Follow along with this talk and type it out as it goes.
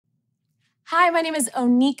Hi, my name is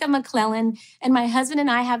Onika McClellan, and my husband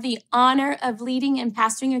and I have the honor of leading and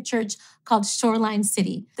pastoring a church called Shoreline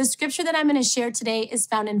City. The scripture that I'm going to share today is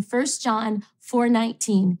found in 1 John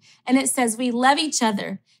 4:19, and it says, "We love each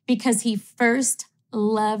other because he first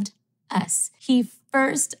loved us." He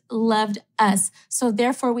first loved us. So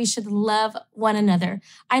therefore, we should love one another.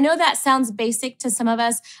 I know that sounds basic to some of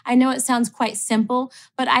us. I know it sounds quite simple,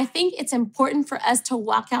 but I think it's important for us to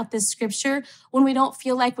walk out this scripture when we don't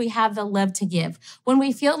feel like we have the love to give. When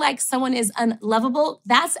we feel like someone is unlovable,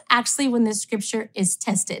 that's actually when this scripture is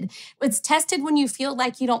tested. It's tested when you feel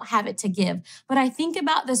like you don't have it to give. But I think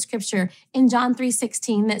about the scripture in John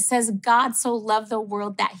 3:16 that says, God so loved the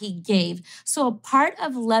world that he gave. So a part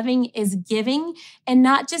of loving is giving, and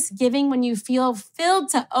not just giving when you feel filled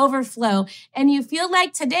to overflow and you feel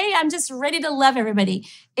like today I'm just ready to love everybody.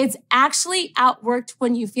 It's actually outworked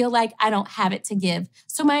when you feel like I don't have it to give.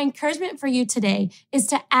 So my encouragement for you today is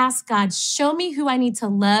to ask God, show me who I need to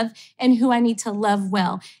love and who I need to love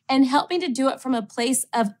well, and help me to do it from a place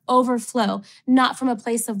of overflow, not from a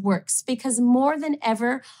place of works, because more than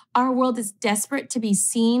ever, our world is desperate to be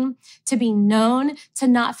seen, to be known, to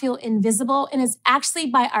not feel invisible. And it's actually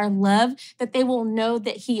by our love that they will know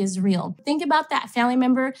that he is real. Think about that family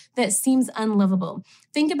member that seems unlovable.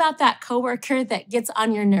 Think about that coworker that gets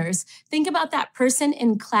on your nerves. Think about that person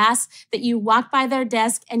in class that you walk by their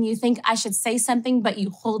desk and you think, I should say something, but you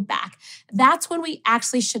hold back. That's when we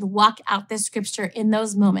actually should walk out this scripture in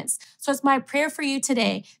those moments. So it's my prayer for you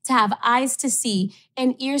today to have eyes to see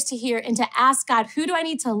and ears to hear, and to ask God, who do I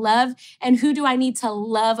need to love and who do I need to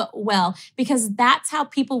love well? Because that's how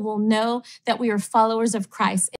people will know that we are followers of Christ.